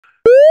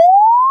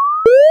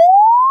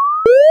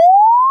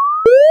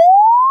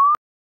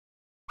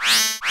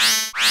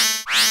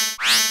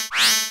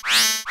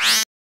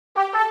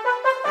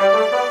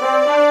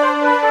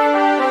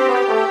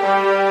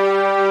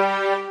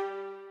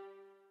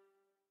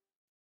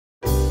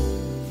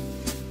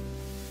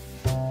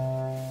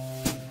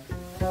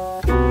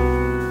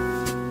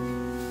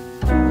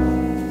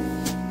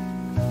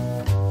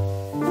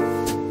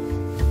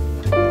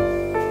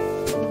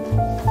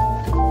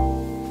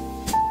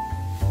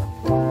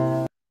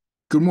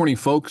Good morning,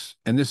 folks,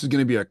 and this is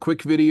going to be a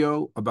quick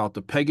video about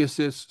the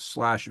Pegasus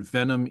slash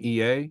Venom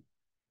EA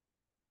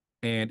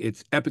and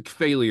its epic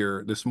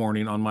failure this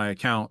morning on my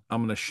account.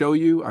 I'm going to show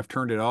you. I've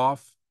turned it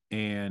off,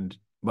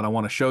 but I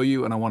want to show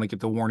you and I want to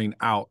get the warning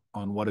out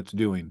on what it's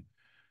doing.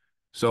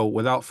 So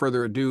without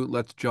further ado,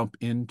 let's jump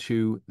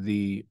into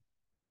the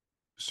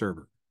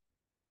server.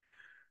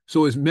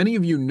 So as many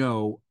of you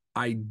know,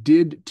 I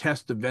did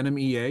test the Venom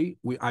EA.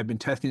 I've been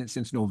testing it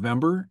since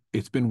November.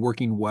 It's been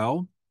working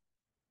well,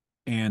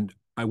 and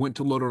I went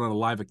to load it on a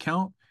live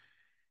account.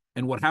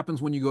 And what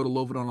happens when you go to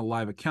load it on a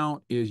live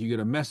account is you get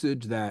a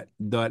message that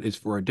is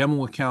for a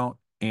demo account.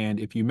 And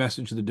if you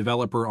message the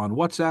developer on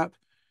WhatsApp,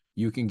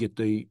 you can get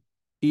the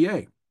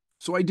EA.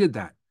 So I did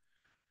that.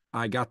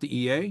 I got the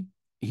EA.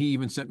 He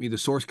even sent me the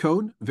source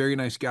code. Very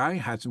nice guy.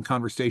 Had some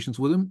conversations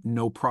with him.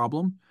 No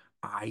problem.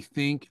 I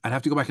think I'd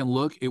have to go back and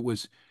look. It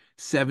was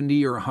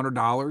 $70 or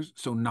 $100,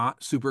 so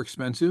not super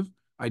expensive.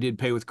 I did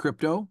pay with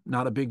crypto.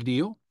 Not a big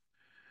deal.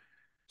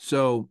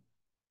 So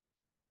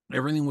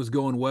everything was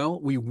going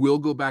well. We will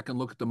go back and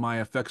look at the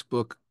MyFX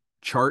book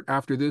chart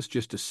after this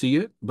just to see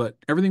it, but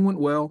everything went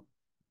well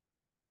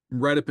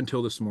right up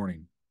until this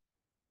morning.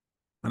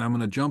 And I'm going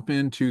to jump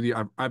into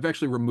I've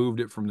actually removed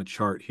it from the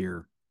chart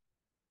here.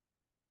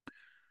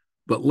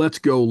 But let's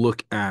go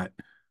look at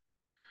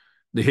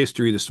the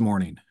history this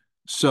morning.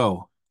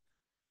 So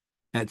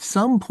at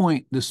some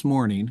point this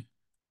morning,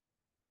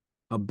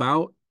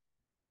 about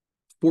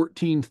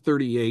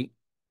 1438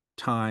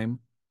 time,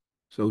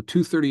 so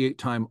 238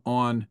 time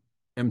on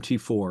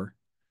MT4,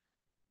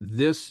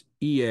 this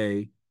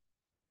EA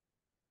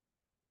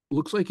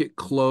looks like it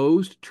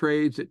closed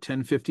trades at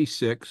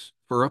 1056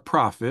 for a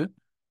profit.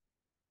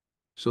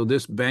 So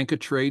this bank of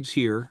trades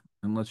here,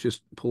 and let's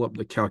just pull up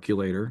the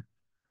calculator.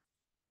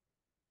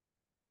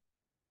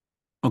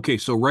 Okay,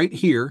 so right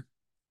here,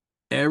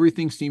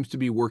 everything seems to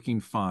be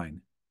working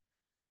fine.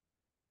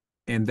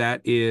 And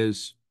that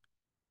is,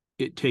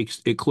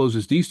 it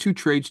closes these two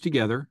trades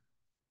together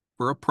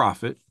for a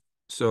profit.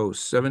 So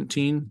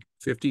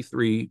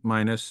 1753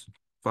 minus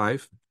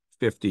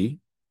 550.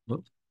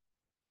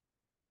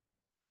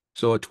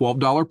 So a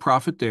 $12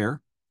 profit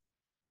there.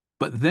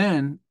 But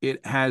then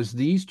it has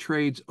these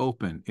trades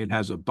open. It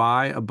has a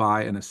buy,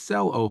 and a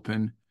sell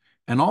open.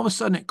 And all of a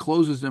sudden it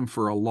closes them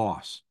for a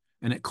loss.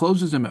 And it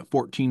closes them at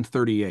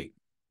 1438.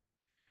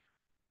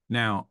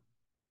 Now,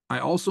 I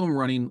also am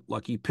running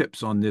Lucky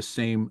Pips on this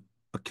same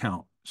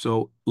account.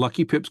 So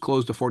Lucky Pips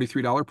closed a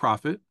 $43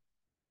 profit,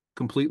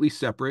 completely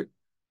separate,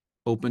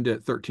 opened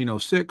at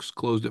 1306,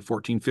 closed at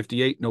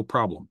 1458, no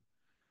problem.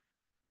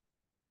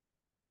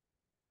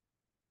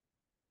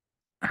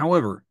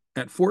 However,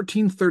 at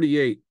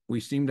 1438,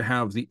 we seem to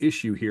have the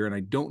issue here, and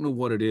I don't know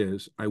what it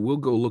is. I will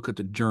go look at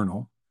the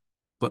journal,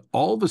 but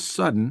all of a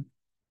sudden,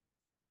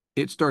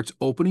 it starts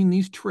opening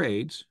these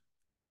trades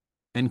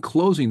and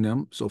closing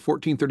them. So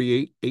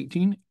 1438,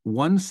 18,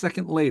 1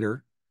 second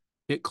later,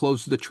 it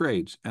closes the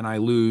trades, and I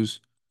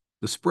lose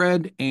the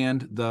spread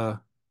and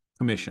the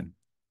commission.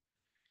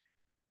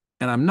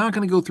 And I'm not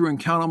going to go through and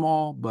count them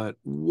all, but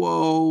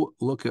whoa,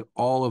 look at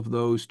all of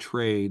those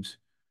trades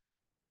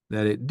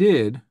that it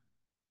did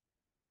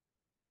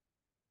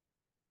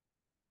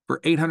for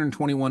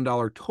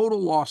 $821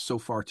 total loss so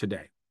far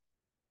today.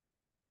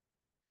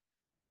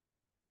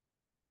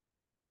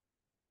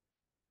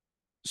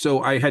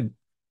 So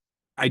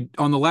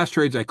on the last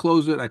trades, I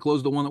closed it. I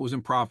closed the one that was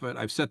in profit.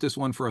 I've set this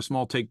one for a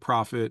small take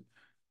profit.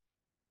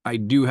 I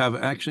do have,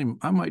 actually,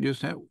 I might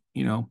just have,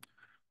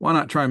 why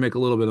not try and make a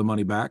little bit of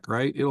money back,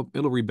 right? It'll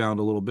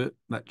rebound a little bit.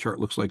 That chart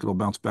looks like it'll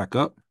bounce back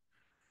up.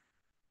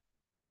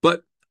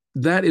 But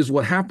that is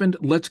what happened.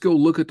 Let's go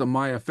look at the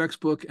MyFX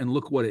book and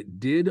look what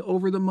it did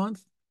over the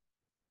month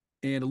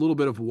and a little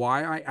bit of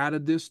why I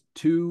added this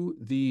to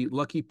the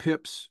Lucky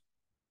Pips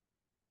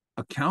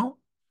account.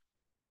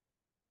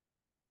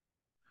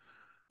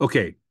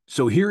 Okay,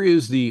 so here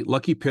is the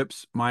Lucky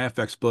Pips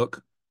MyFX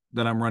book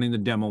that I'm running the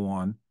demo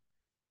on.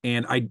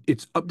 And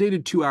it's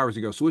updated 2 hours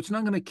ago, so it's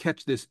not going to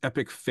catch this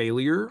epic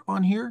failure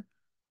on here,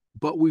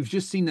 but we've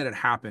just seen that it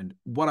happened.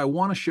 What I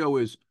want to show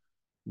is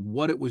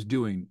what it was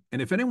doing.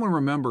 And if anyone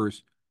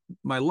remembers,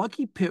 my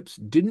Lucky Pips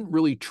didn't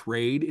really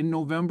trade in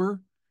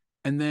November,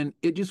 and then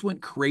it just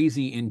went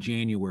crazy in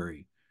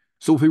January.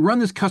 So if we run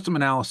this custom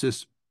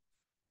analysis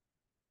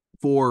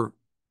for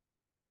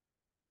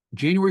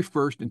January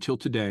 1st until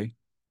today,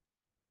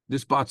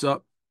 this bot's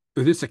up,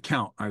 or this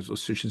account, I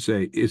should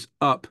say, is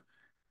up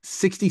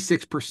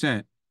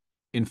 66%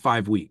 in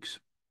 5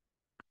 weeks.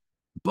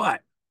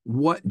 But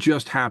what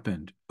just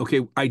happened?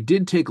 Okay,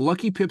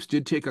 Lucky Pips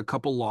did take a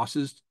couple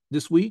losses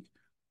this week.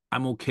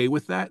 I'm okay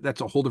with that.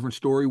 That's a whole different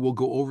story. We'll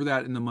go over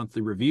that in the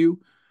monthly review.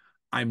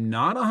 I'm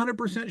not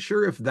 100%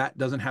 sure if that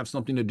doesn't have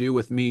something to do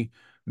with me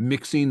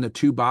mixing the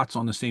two bots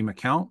on the same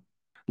account.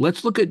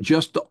 Let's look at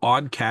just the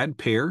odd CAD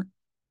pair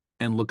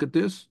and look at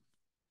this.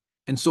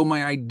 And so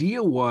my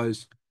idea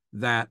was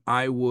that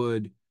I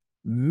would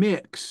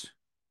mix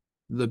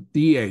the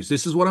EAs.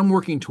 This is what I'm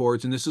working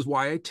towards, and this is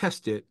why I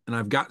test it. And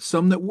I've got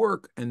some that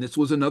work, and this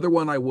was another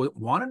one I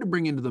wanted to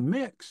bring into the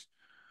mix.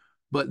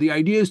 But the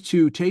idea is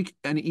to take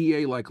an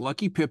EA like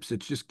Lucky Pips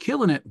that's just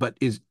killing it, but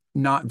is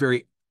not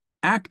very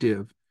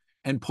active,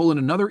 and pull in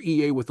another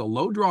EA with a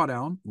low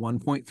drawdown,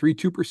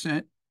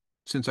 1.32%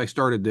 since I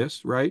started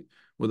this, right?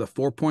 With a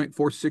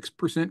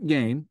 4.46%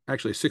 gain,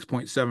 actually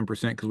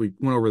 6.7% because we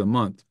went over the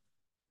month.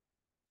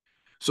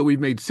 So we've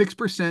made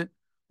 6%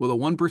 with a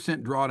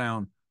 1%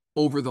 drawdown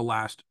over the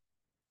last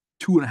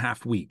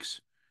 2.5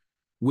 weeks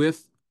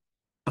with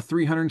a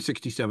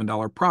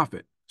 $367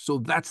 profit. So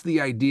that's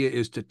the idea,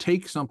 is to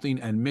take something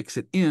and mix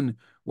it in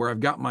where I've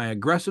got my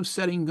aggressive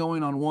setting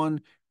going on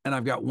one and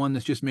I've got one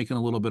that's just making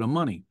a little bit of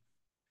money.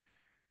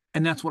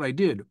 And that's what I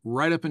did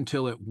right up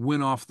until it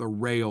went off the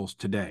rails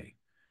today.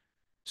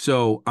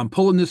 So I'm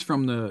pulling this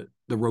from the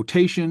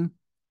rotation,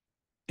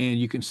 and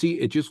you can see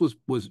it just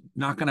was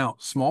knocking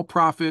out small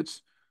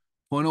profits,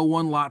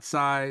 0.01 lot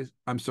size.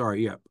 I'm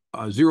sorry,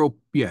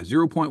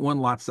 0.1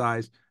 lot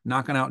size,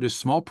 knocking out just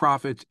small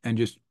profits and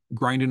just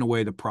grinding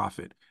away the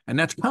profit. And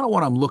that's kind of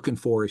what I'm looking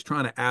for, is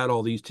trying to add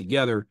all these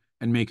together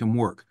and make them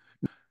work.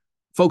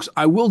 Folks,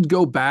 I will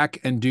go back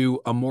and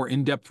do a more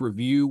in-depth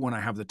review when I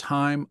have the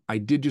time. I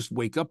did just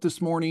wake up this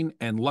morning,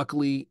 and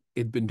luckily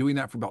it'd been doing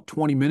that for about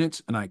 20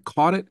 minutes, and I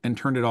caught it and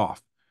turned it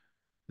off.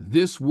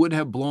 This would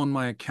have blown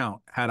my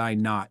account had I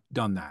not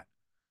done that.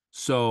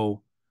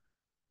 So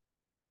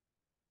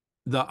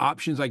the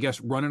options, I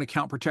guess, run an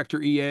account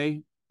protector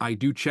EA. I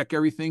do check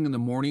everything in the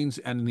mornings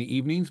and in the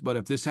evenings, but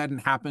if this hadn't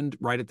happened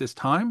right at this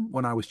time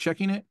when I was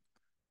checking it,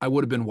 I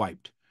would have been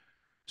wiped.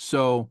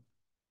 So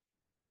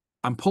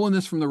I'm pulling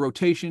this from the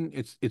rotation.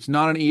 It's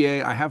not an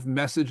EA. I have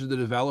messaged the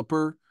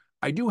developer.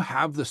 I do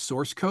have the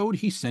source code.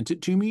 He sent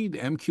it to me, the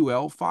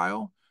MQL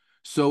file.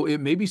 So it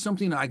may be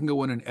something I can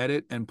go in and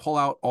edit and pull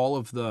out all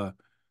of the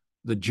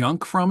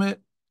junk from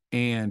it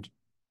and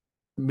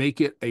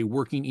make it a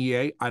working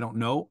EA. I don't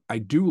know. I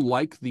do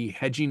like the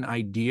hedging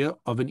idea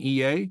of an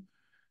EA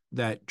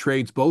that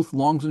trades both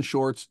longs and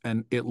shorts,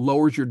 and it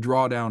lowers your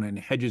drawdown and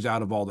hedges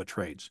out of all the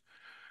trades.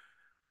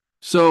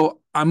 So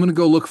I'm going to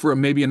go look for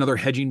maybe another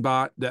hedging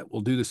bot that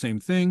will do the same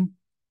thing.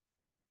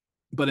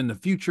 But in the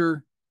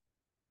future,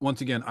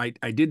 once again,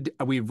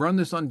 we've run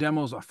this on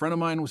demos. A friend of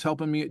mine was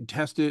helping me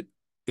test it.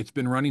 It's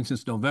been running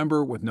since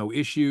November with no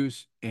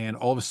issues. And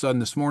all of a sudden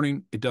this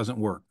morning, it doesn't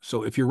work.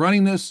 So if you're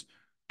running this,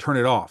 turn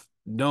it off.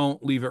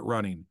 Don't leave it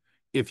running.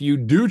 If you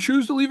do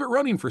choose to leave it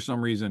running for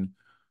some reason,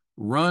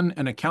 run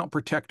an account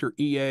protector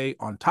EA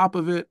on top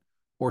of it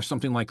or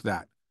something like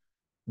that.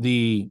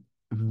 The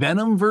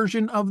Venom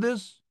version of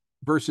this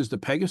versus the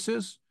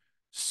Pegasus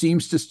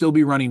seems to still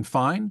be running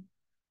fine.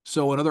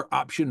 So another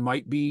option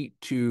might be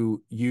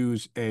to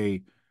use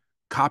a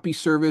copy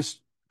service,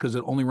 because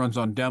it only runs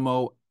on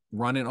demo,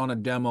 run it on a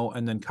demo,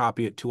 and then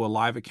copy it to a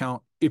live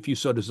account if you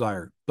so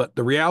desire. But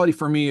the reality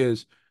for me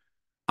is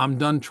I'm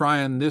done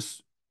trying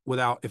this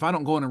if I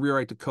don't go in and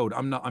rewrite the code,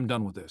 I'm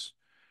done with this.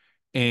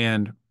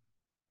 And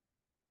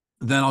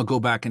then I'll go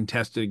back and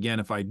test it again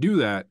if I do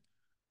that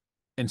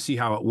and see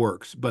how it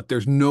works. But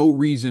there's no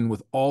reason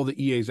with all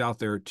the EAs out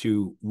there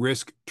to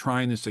risk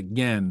trying this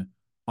again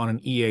on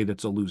an EA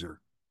that's a loser.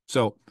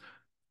 So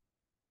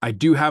I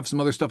do have some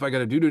other stuff I got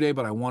to do today,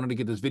 but I wanted to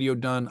get this video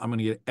done. I'm going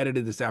to get it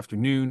edited this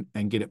afternoon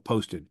and get it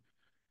posted.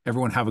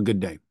 Everyone have a good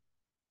day.